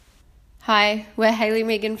Hi, we're Hayley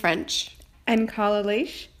Megan French. And Carla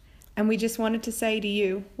Leash, and we just wanted to say to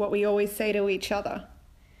you what we always say to each other.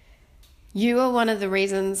 You are one of the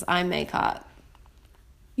reasons I make art.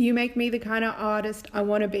 You make me the kind of artist I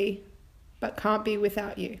want to be, but can't be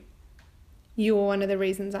without you. You are one of the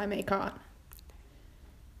reasons I make art.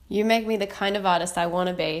 You make me the kind of artist I want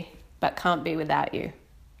to be, but can't be without you.